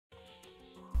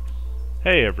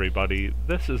Hey everybody,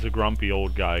 this is a grumpy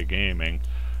old guy gaming.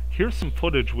 Here's some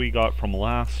footage we got from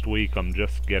last week. I'm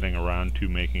just getting around to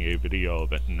making a video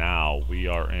of it now. We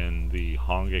are in the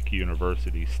Hongik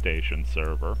University Station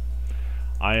server.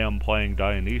 I am playing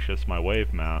Dionysius, my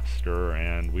Wave Master,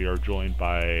 and we are joined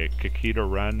by Kakita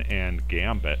Ren and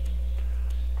GAMBIT.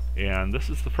 And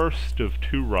this is the first of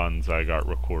 2 runs I got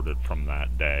recorded from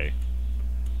that day.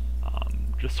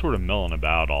 Just sort of milling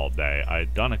about all day.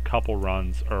 I'd done a couple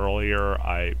runs earlier.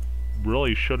 I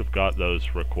really should have got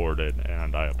those recorded,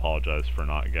 and I apologize for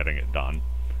not getting it done.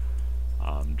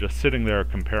 Just sitting there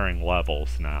comparing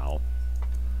levels now.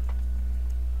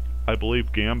 I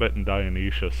believe GAMBIT and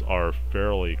Dionysius are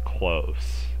fairly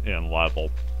close in level.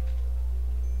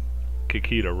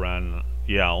 Kakita Ren,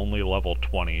 yeah, only level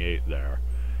 28 there.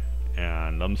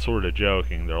 And I'm sort of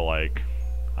joking, they're like,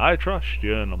 I trust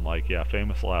you, and I'm like, yeah,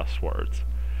 famous last words.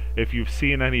 If you've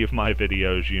seen any of my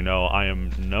videos, you know I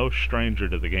am no stranger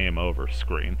to the game over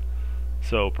screen.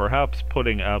 So perhaps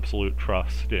putting absolute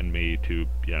trust in me to,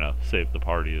 save the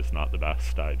party is not the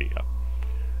best idea.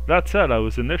 That said, I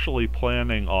was initially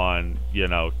planning on,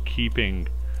 keeping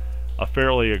a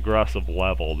fairly aggressive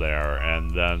level there,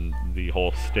 and then the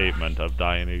whole statement of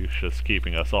Dionysius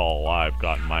keeping us all alive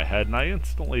got in my head, and I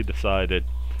instantly decided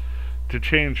to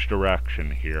change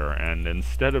direction here, and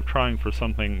instead of trying for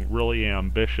something really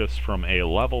ambitious from a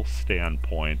level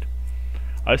standpoint,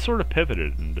 I sort of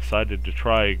pivoted and decided to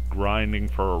try grinding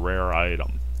for a rare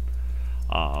item.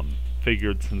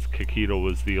 Figured since Kakita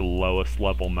was the lowest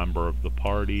level member of the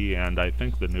party, and I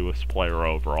think the newest player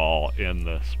overall in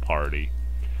this party,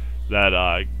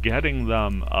 that getting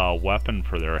them a weapon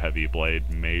for their heavy blade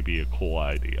may be a cool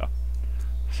idea.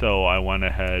 So I went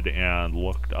ahead and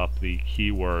looked up the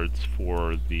keywords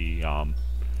for the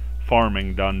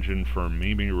farming dungeon for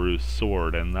Mimiru's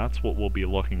sword, and that's what we'll be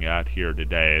looking at here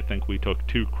today. I think we took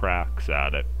 2 cracks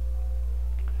at it.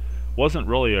 Wasn't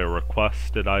really a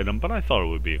requested item, but I thought it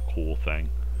would be a cool thing.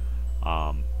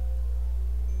 And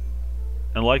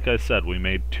like I said, we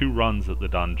made 2 runs at the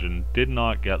dungeon, did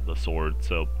not get the sword,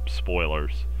 so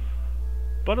spoilers.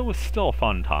 But it was still a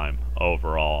fun time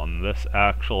overall, and this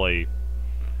actually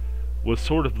was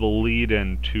sort of the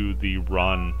lead-in to the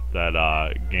run that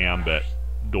GAMBIT,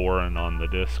 Doran on the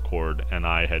Discord, and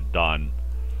I had done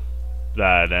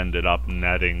that ended up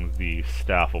netting the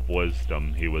Staff of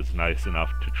Wisdom he was nice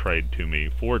enough to trade to me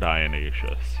for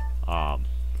Dionysius.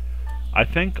 I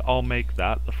think I'll make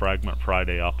that the Fragment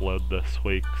Friday upload this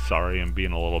week. Sorry, I'm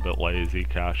being a little bit lazy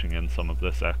cashing in some of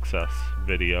this excess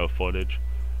video footage,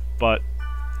 but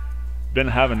been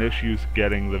having issues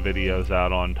getting the videos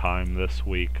out on time this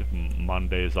week.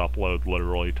 Monday's upload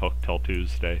literally took till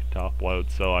Tuesday to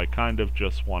upload, so I kind of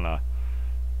just want to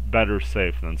better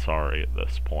safe than sorry at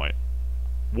this point.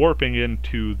 Warping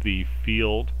into the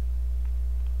field,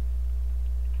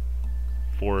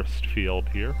 forest field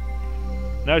here.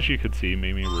 And as you can see,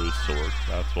 Mimiru's sword,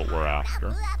 that's what we're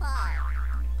after.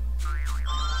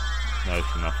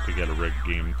 Nice enough to get a rig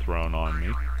game thrown on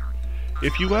me.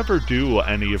 If you ever do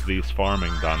any of these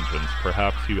farming dungeons,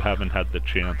 perhaps you haven't had the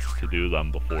chance to do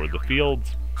them before. The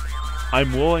fields,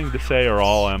 I'm willing to say, are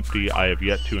all empty. I have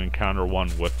yet to encounter one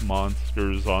with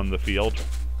monsters on the field.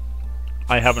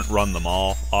 I haven't run them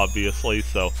all, obviously,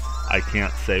 so I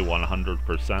can't say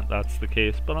 100% that's the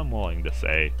case, but I'm willing to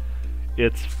say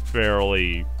it's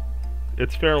fairly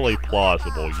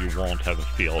plausible you won't have a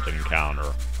field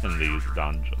encounter in these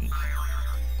dungeons.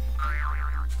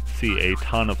 See a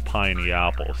ton of piney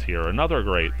apples here. Another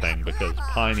great thing, because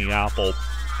piney apple,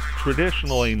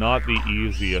 traditionally not the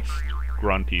easiest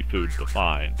grunty food to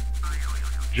find.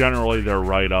 Generally they're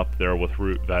right up there with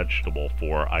root vegetable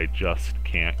for I just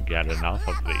can't get enough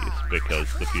of these,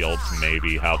 because the fields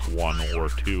maybe have 1 or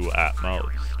 2 at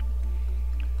most.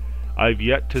 I've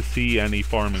yet to see any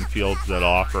farming fields that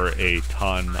offer a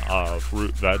ton of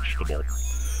root vegetable,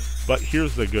 but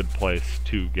here's a good place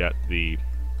to get the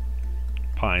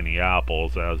piney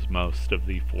apples, as most of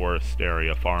the forest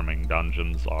area farming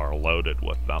dungeons are loaded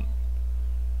with them.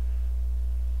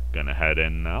 Gonna head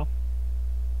in now.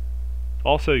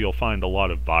 Also, you'll find a lot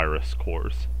of virus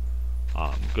cores.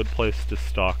 Good place to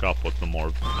stock up with the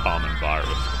more common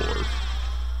virus cores.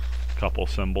 Couple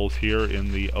symbols here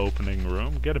in the opening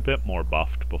room. Get a bit more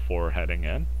buffed before heading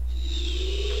in.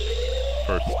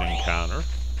 First encounter.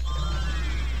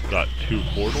 Got 2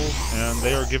 portals, and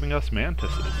they are giving us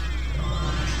mantises.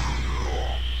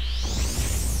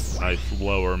 Nice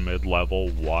lower mid-level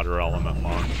water element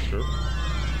monster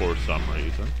for some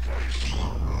reason.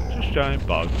 Just giant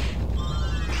bugs.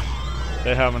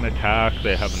 They have an attack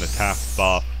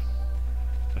buff.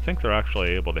 I think they're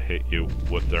actually able to hit you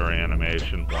with their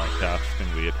animation while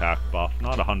casting the attack buff.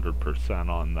 Not 100%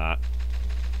 on that.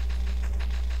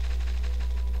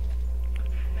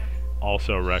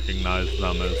 Also recognize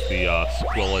them as the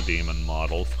Squilla Demon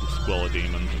models. The Squilla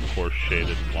Demons, of course,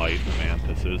 shaded white. The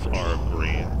Mantises are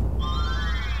green.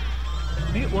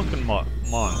 Neat looking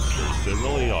monsters, they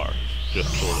really are.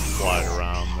 Just sort of slide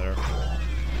around there.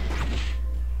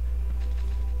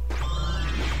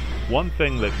 One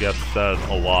thing that gets said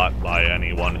a lot by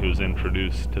anyone who's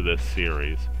introduced to this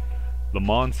series, the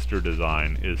monster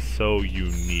design is so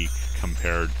unique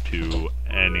compared to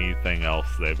anything else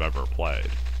they've ever played.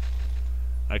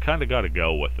 I kinda gotta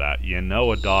go with that. You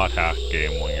know a dot hack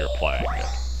game when you're playing it.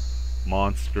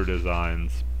 Monster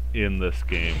designs in this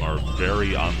game are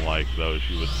very unlike those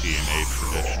you would see in a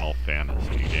traditional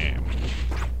fantasy game.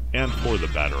 And for the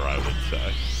better, I would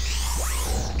say.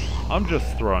 I'm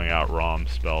just throwing out ROM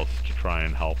spells to try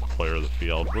and help clear the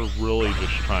field. We're really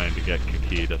just trying to get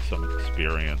Kakita some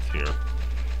experience here.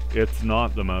 It's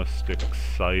not the most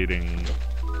exciting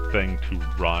thing to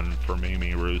run for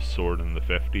Mimiru's sword in the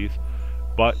 50s,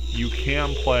 but you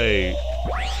can play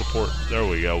support. There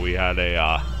we go, we had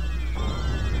a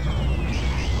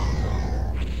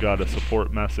got a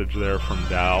support message there from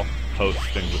Dow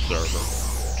hosting the server.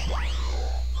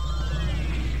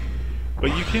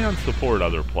 But you can support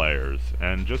other players,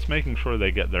 and just making sure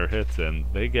they get their hits in,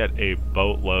 they get a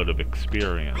boatload of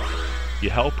experience.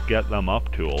 You help get them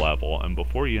up to a level, and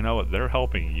before you know it, they're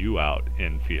helping you out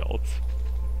in fields.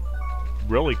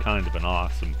 Really kind of an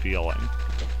awesome feeling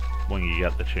when you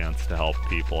get the chance to help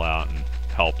people out and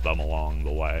help them along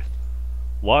the way.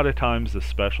 A lot of times,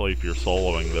 especially if you're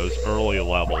soloing, those early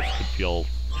levels could feel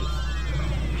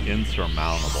just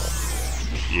insurmountable.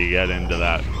 You get into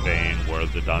that vein where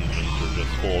the dungeons are just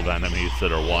full of enemies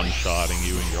that are one-shotting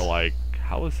you, and you're like,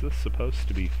 how is this supposed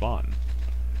to be fun?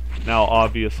 Now,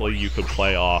 obviously, you could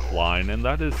play offline, and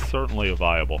that is certainly a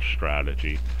viable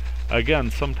strategy. Again,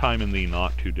 sometime in the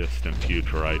not-too-distant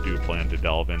future, I do plan to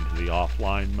delve into the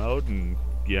offline mode, and,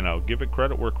 you know, give it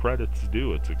credit where credit's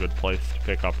due. It's a good place to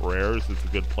pick up rares, it's a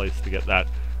good place to get that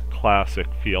classic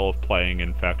feel of playing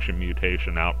Infection,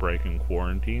 Mutation, Outbreak, and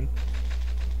Quarantine.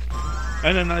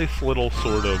 And a nice little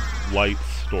sort of light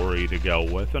story to go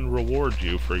with and reward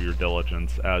you for your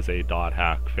diligence as a dot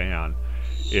hack fan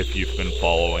if you've been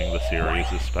following the series,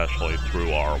 especially through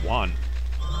R1.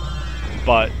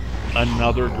 But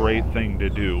another great thing to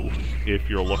do if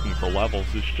you're looking for levels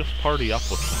is just party up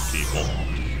with some people.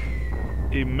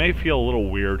 It may feel a little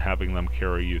weird having them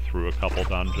carry you through a couple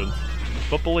dungeons,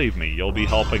 but believe me, you'll be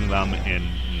helping them in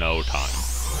no time.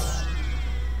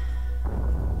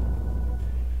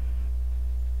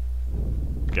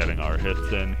 Getting our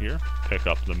hits in here. Pick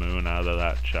up the moon out of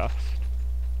that chest.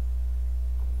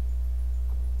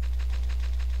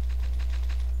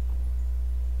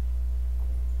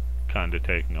 Kinda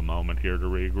taking a moment here to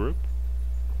regroup.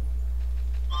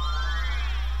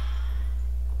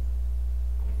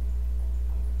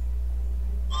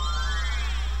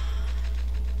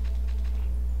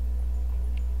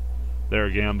 There,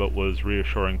 Gambit was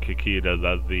reassuring Kakita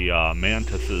that the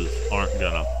Mantises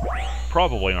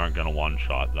probably aren't gonna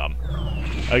one-shot them.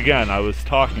 Again, I was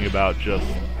talking about just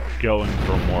going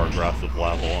for a more aggressive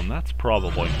level, and that's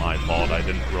probably my fault. I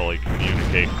didn't really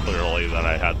communicate clearly that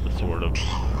I had the sort of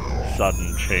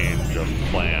sudden change of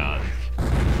plans.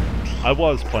 I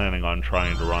was planning on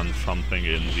trying to run something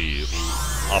in the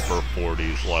upper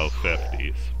 40s, low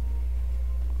 50s.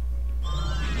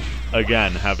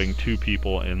 Again, having two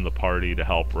people in the party to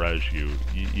help res you,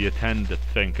 you tend to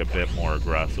think a bit more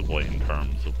aggressively in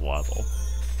terms of level.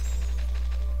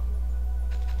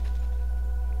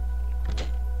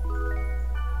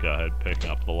 Go ahead, picking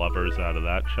up the levers out of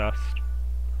that chest.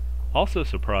 Also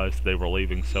surprised they were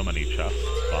leaving so many chests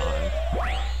behind.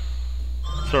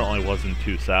 Certainly wasn't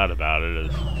too sad about it,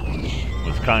 as it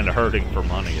was kind of hurting for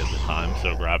money at the time,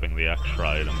 so grabbing the extra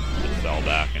items to sell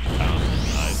back in town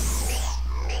was nice.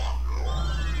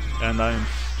 And I'm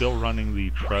still running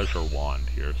the treasure wand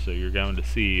here, so you're going to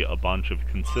see a bunch of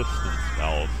consistent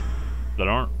spells that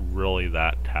aren't really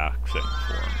that taxing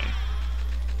for me.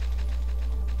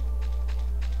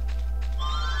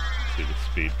 See the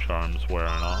speed charms wearing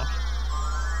off.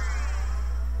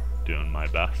 Doing my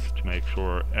best to make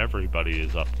sure everybody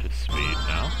is up to speed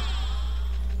now.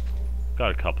 Got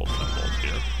a couple symbols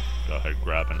here. Go ahead,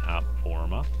 grab an app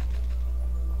forma.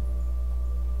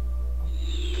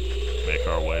 Make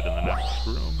our way to the next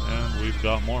room, and we've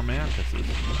got more Mantises.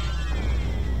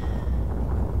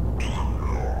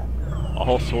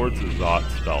 All sorts of Zot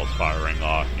spells firing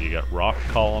off. You get rock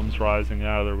columns rising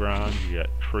out of the ground, you get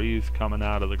trees coming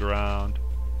out of the ground.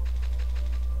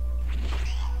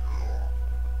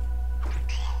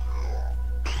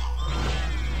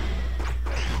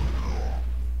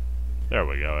 There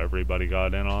we go, everybody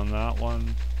got in on that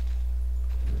one.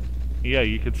 Yeah,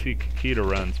 you can see Kakita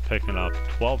Ren's picking up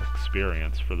 12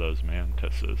 experience for those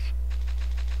mantises.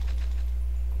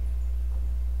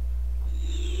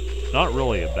 Not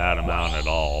really a bad amount at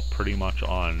all, pretty much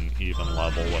on even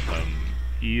level with an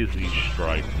easy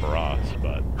strike for us,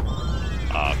 but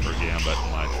for Gambit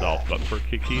and myself. But for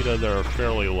Kakita, they're a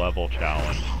fairly level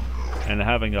challenge, and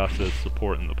having us as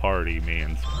support in the party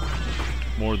means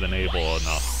more than able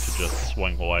enough to just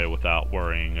swing away without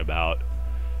worrying about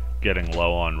getting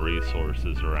low on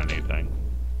resources or anything.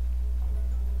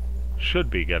 Should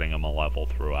be getting them a level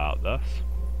throughout this,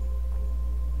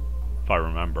 if I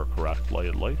remember correctly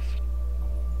at least.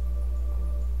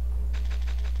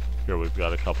 Here we've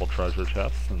got a couple treasure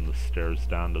chests and the stairs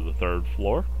down to the 3rd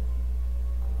floor.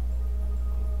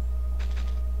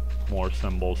 More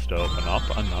symbols to open up,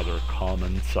 another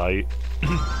common sight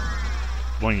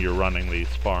when you're running these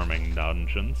farming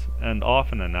dungeons, and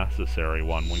often a necessary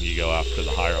one when you go after the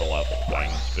higher level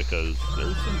things, because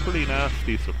there's some pretty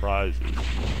nasty surprises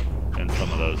in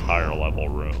some of those higher level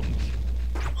rooms.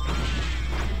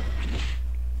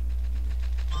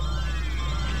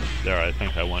 There, I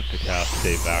think I went to cast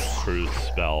a back cruise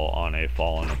spell on a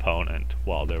fallen opponent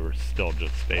while they were still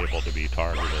just able to be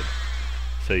targeted.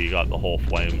 So you got the whole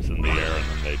flames in the air and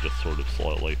then they just sort of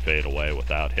slowly fade away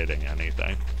without hitting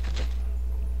anything.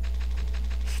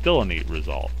 Still a neat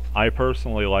result. I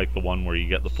personally like the one where you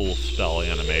get the full spell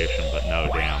animation but no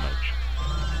damage.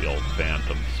 The old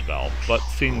phantom spell. But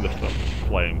seeing the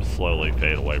flames slowly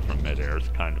fade away from midair is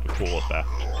kind of a cool effect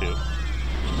too.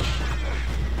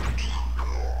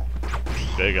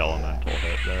 Big elemental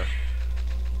hit there.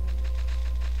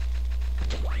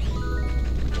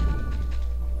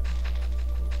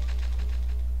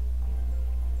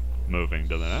 Moving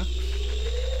to the next.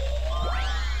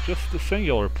 Just a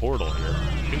singular portal here.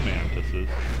 2 mantises.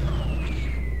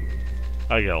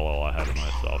 I get a little ahead of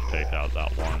myself. Take out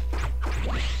that one.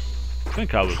 I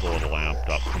think I was a little amped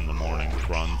up from the morning's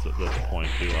runs at this point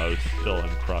too. I was still in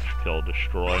crush, kill,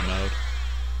 destroy mode.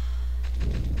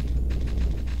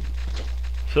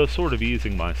 So sort of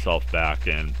easing myself back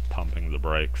in, pumping the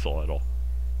brakes a little.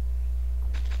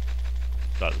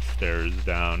 Got the stairs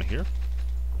down here.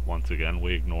 Once again,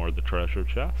 we ignore the treasure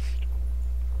chest.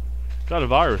 Got a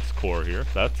virus core here.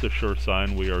 That's a sure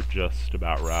sign we are just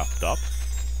about wrapped up.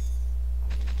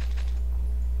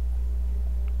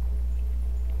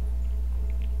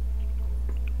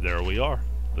 There we are,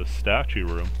 the statue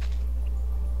room.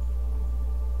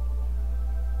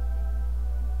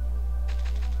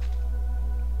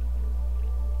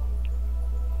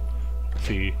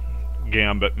 See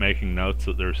Gambit making notes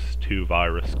that there's 2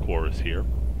 virus cores here.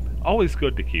 Always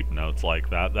good to keep notes like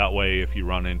that. That way if you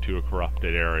run into a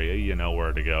corrupted area, you know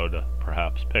where to go to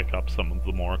perhaps pick up some of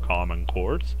the more common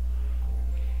cores.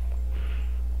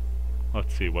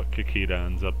 Let's see what Kakita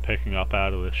ends up picking up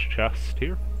out of this chest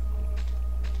here.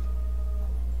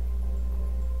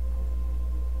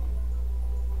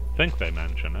 I think they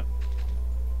mention it.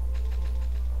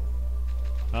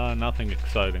 Nothing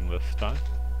exciting this time.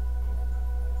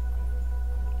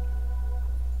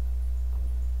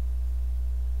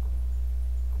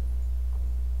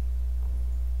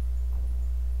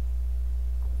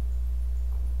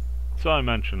 So I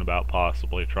mentioned about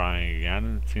possibly trying again,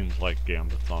 and it seems like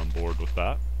Gambit's on board with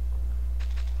that.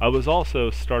 I was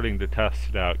also starting to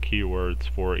test out keywords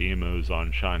for emus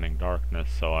on Shining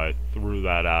Darkness, so I threw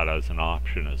that out as an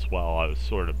option as well. I was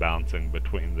sort of bouncing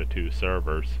between the 2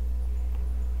 servers.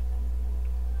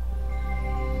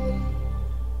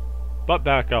 But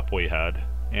back up we head,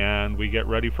 and we get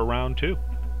ready for round 2.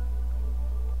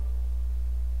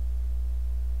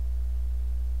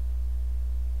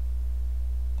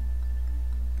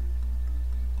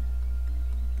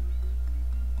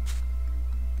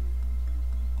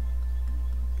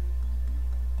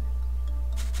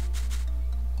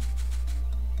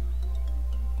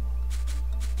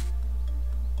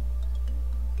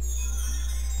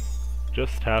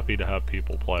 Just happy to have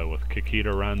people play with.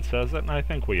 Kakita Ren says it, and I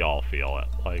think we all feel it.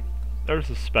 Like, there's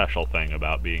a special thing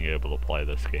about being able to play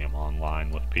this game online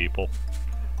with people.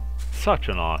 Such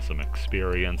an awesome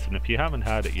experience, and if you haven't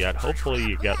had it yet, hopefully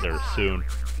you get there soon.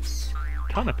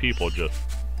 Ton of people just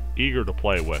eager to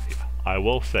play with you. I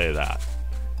will say that.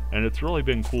 And it's really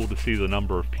been cool to see the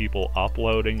number of people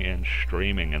uploading and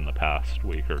streaming in the past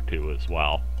week or 2 as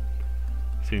well.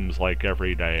 Seems like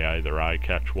every day either I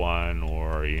catch one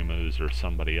or Emus or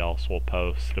somebody else will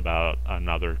post about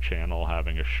another channel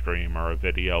having a stream or a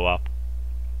video up.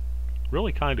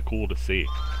 Really kind of cool to see.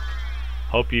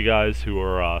 Hope you guys who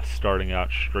are starting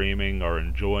out streaming are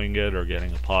enjoying it or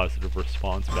getting a positive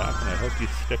response back, and I hope you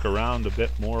stick around a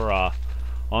bit more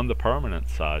on the permanent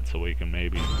side so we can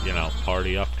maybe, you know,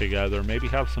 party up together, maybe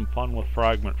have some fun with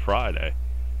Fragment Friday.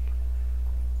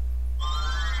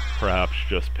 Perhaps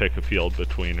just pick a field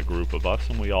between a group of us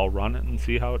and we all run it and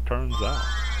see how it turns out.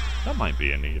 That might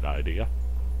be a neat idea.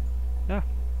 Yeah.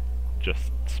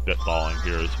 Just spitballing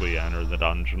here as we enter the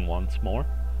dungeon once more.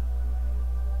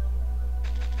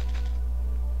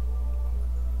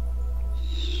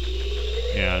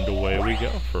 And away we go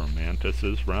for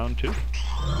Mantis's round 2.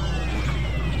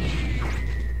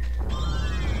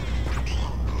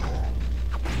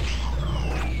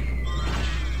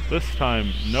 This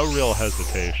time, no real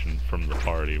hesitation from the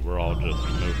party. We're all just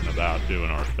moving about doing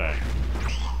our thing.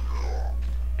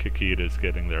 Kakita's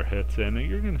getting their hits in, and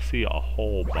you're going to see a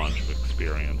whole bunch of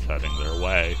experience heading their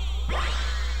way.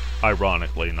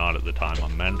 Ironically, not at the time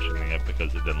I'm mentioning it,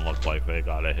 because it didn't look like they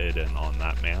got a hit in on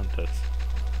that Mantis.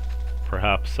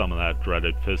 Perhaps some of that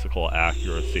dreaded physical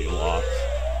accuracy loss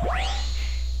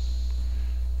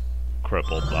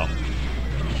crippled them.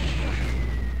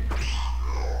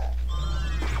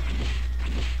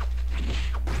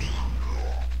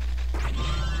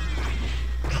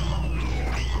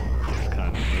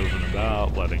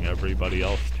 About letting everybody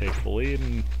else take the lead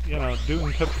and, you know,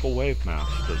 doing typical Wave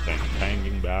Master things,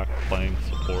 hanging back, playing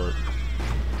support.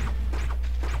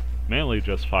 Mainly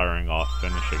just firing off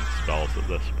finishing spells at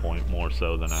this point, more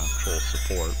so than actual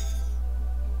support.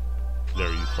 There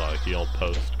you saw a heal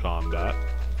post-combat.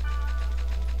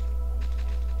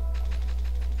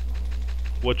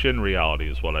 Which in reality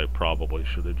is what I probably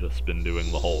should have just been doing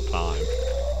the whole time.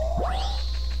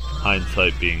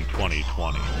 Hindsight being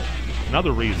 20/20.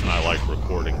 Another reason I like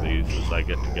recording these is I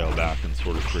get to go back and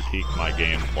sort of critique my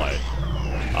gameplay,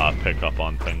 pick up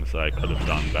on things that I could have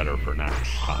done better for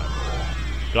next time.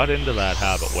 Got into that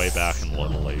habit way back in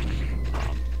Little League.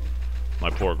 My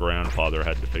poor grandfather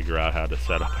had to figure out how to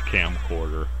set up a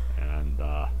camcorder and,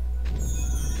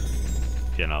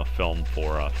 you know, film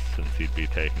for us since he'd be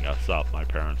taking us up. My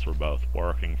parents were both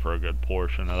working for a good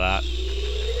portion of that.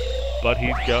 But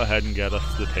he'd go ahead and get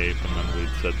us the tape, and then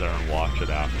we'd sit there and watch it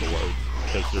afterwards.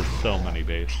 Because there's so many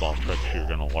baseball tricks you're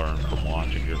going to learn from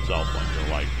watching yourself when you're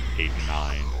like 8,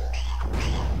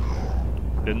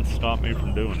 9. Didn't stop me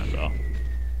from doing it, though.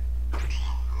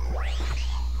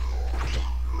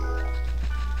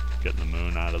 Getting the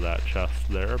moon out of that chest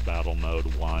there. Battle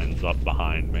mode winds up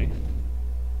behind me.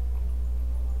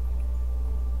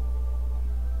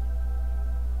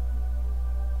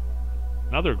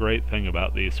 Another great thing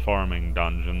about these farming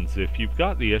dungeons, if you've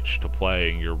got the itch to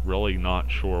play and you're really not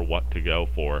sure what to go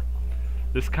for,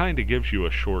 this kind of gives you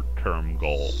a short-term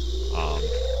goal.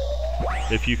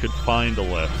 If you could find a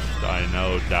list, I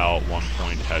know Dow at one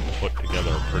point had put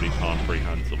together a pretty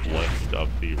comprehensive list of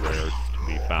the rares to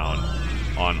be found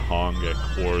on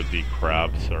Hongik or the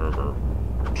Crab server.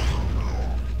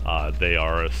 They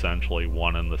are essentially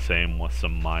one and the same with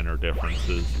some minor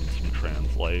differences and some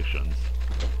translations.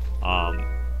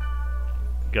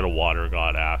 Get a water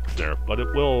god axe there, but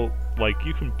it will, like,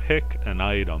 you can pick an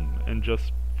item and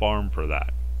just farm for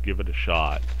that, give it a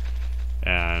shot,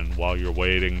 and while you're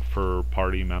waiting for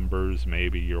party members,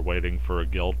 maybe you're waiting for a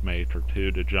guildmate or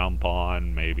two to jump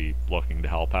on, maybe looking to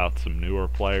help out some newer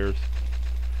players,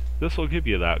 this will give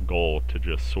you that goal to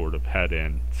just sort of head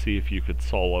in, see if you could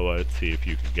solo it, see if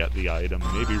you could get the item,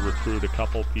 maybe recruit a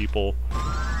couple people,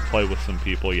 play with some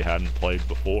people you hadn't played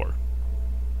before.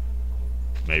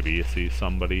 Maybe you see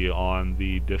somebody on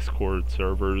the Discord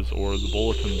servers or the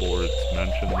bulletin boards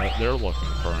mention that they're looking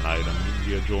for an item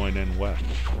you join in with.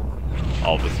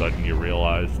 All of a sudden you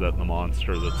realize that the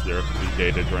monster that's there could be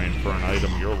data drained for an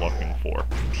item you're looking for.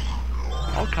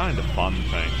 All kind of fun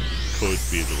things could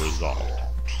be the result.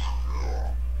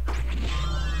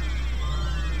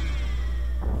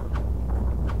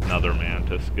 Another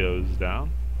Mantis goes down.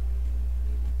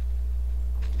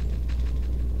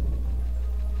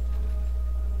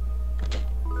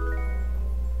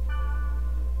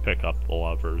 Pick up the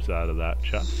levers out of that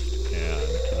chest,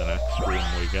 and to the next room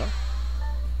we go.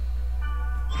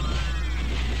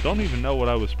 Don't even know what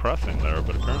I was pressing there,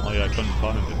 but apparently I couldn't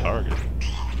find the target.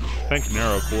 I think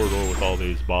narrow corridor with all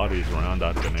these bodies around,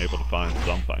 I'd been able to find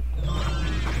something.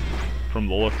 From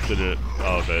the looks of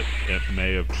it, it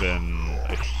may have been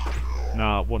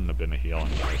nah, it wouldn't have been a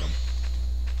healing item.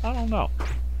 I don't know.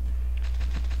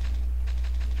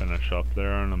 Finish up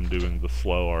there, and I'm doing the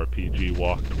slow RPG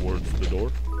walk towards the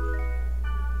door.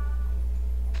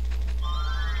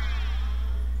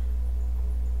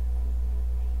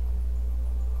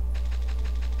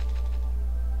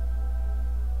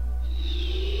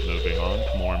 Moving on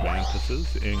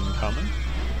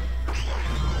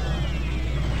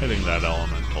hitting that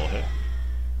elemental hit.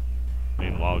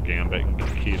 Meanwhile, Gambit and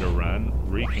Kakita Ren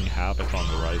wreaking havoc on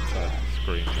the right side of the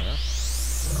screen there.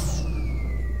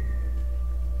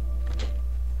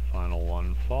 Final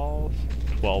one falls.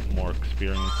 12 more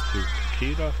experience to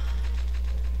Kakita.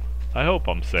 I hope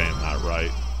I'm saying that right.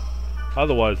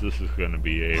 Otherwise, this is going to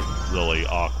be a really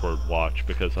awkward watch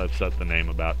because I've said the name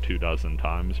about 24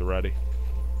 times already.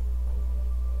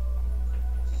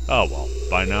 Oh well,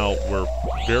 by now we're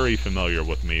very familiar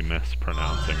with me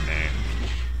mispronouncing names.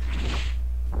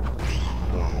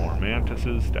 4 more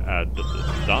mantises to add to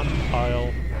the done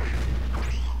pile.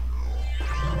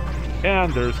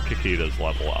 And there's Kakita's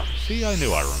level up. See, I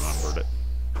knew I remembered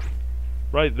it.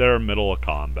 Right there, middle of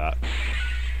combat.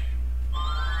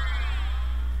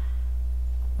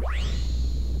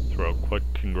 Throw quick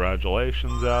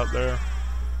congratulations out there.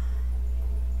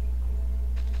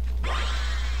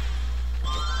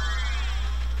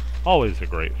 Always a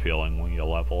great feeling when you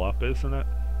level up, isn't it?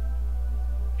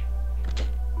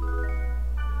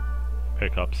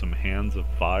 Pick up some Hands of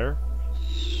Fire.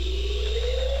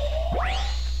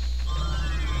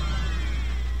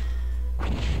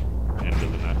 Into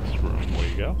the next room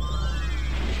we go.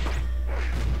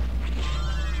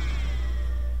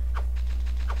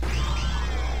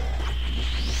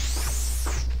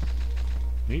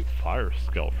 Neat fire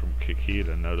skill from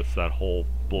Kakita. Notice that whole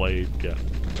blade get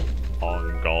all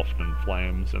engulfed in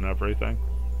flames and everything.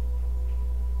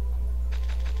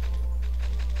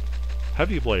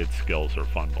 Heavy blade skills are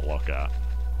fun to look at.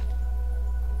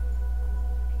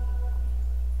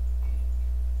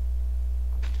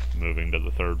 Moving to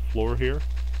the 3rd floor here.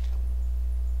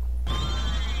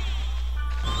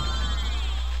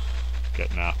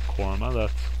 Getting Nap Korma,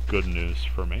 that's good news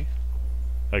for me.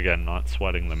 Again, not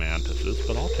sweating the mantises,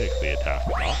 but I'll take the attack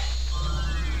off.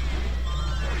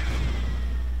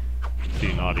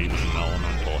 See, not even an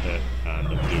elemental hit, and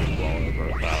I'm doing well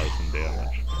over 1,000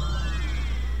 damage.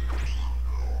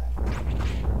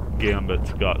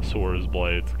 Gambit's got Sora's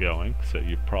blades going, so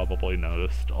you've probably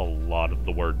noticed a lot of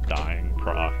the word dying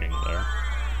proccing there.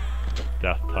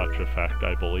 Death Touch effect,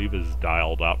 I believe, is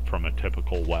dialed up from a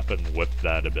typical weapon with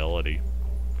that ability.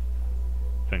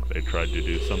 I think they tried to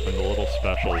do something a little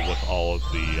special with all of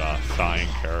the sighing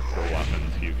character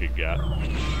weapons you could get.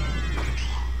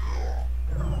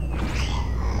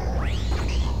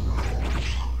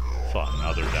 Saw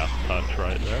another Death Touch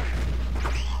right there.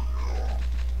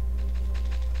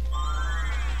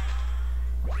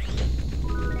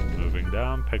 Moving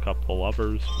down, pick up the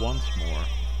lovers once more.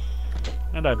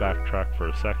 And I backtrack for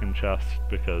a second chest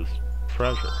because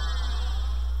treasure.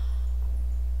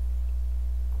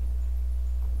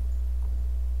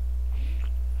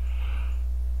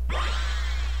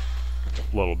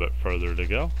 A little bit further to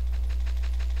go.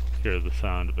 Hear the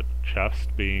sound of a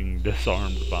chest being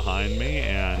disarmed behind me,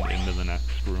 and into the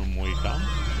next room we come.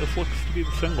 This looks to be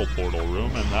the single portal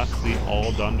room, and that's the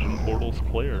all dungeon portals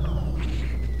cleared.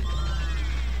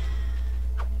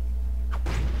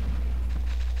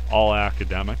 All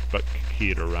academic, but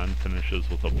Kakita Ren finishes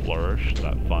with a flourish,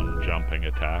 that fun jumping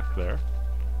attack there.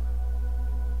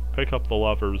 Pick up the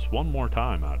lovers one more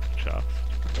time out of the chest.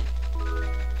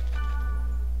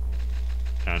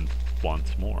 And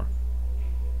once more.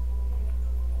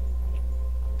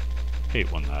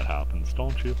 Hate when that happens,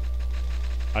 don't you?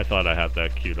 I thought I had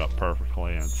that queued up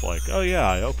perfectly, and it's like, oh yeah,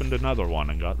 I opened another one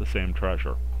and got the same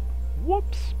treasure.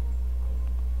 Whoops!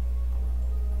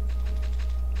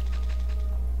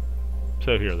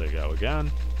 So here they go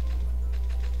again.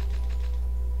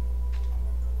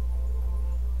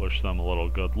 Wish them a little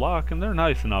good luck, and they're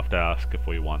nice enough to ask if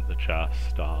we want the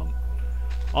chest.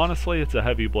 Honestly, it's a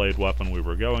heavy blade weapon we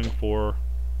were going for.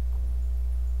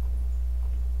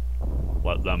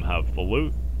 Let them have the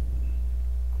loot.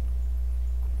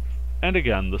 And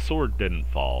again, the sword didn't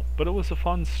fall, but it was a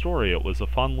fun story. It was a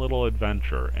fun little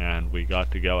adventure, and we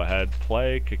got to go ahead,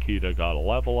 play. Kakita got a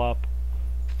level up,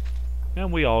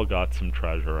 and we all got some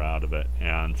treasure out of it,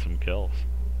 and some kills.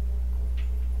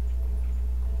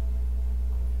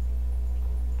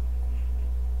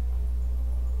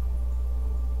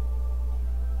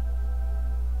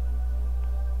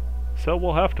 So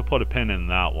we'll have to put a pin in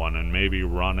that one and maybe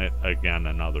run it again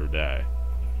another day.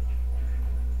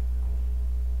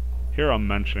 Here I'm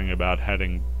mentioning about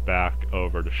heading back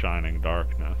over to Shining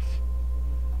Darkness.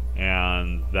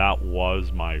 And that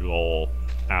was my goal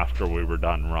after we were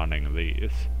done running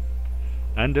these.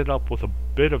 Ended up with a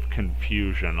bit of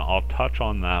confusion. I'll touch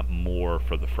on that more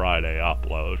for the Friday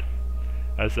upload,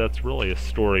 as that's really a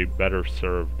story better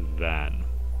served then.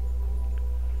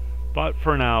 But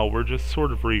for now, we're just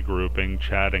sort of regrouping,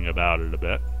 chatting about it a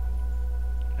bit.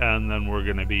 And then we're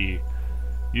going to be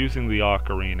using the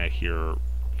ocarina here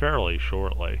fairly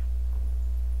shortly.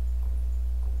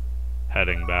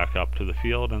 Heading back up to the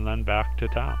field and then back to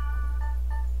town.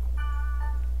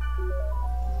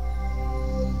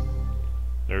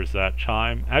 There's that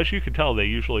chime. As you can tell, they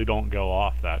usually don't go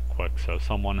off that quick, so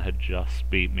someone had just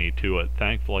beat me to it.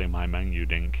 Thankfully, my menu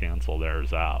didn't cancel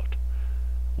theirs out.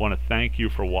 I want to thank you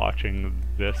for watching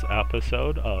this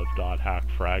episode of .hack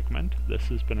Fragment. This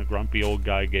has been a Grumpy Old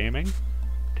Guy Gaming.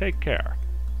 Take care.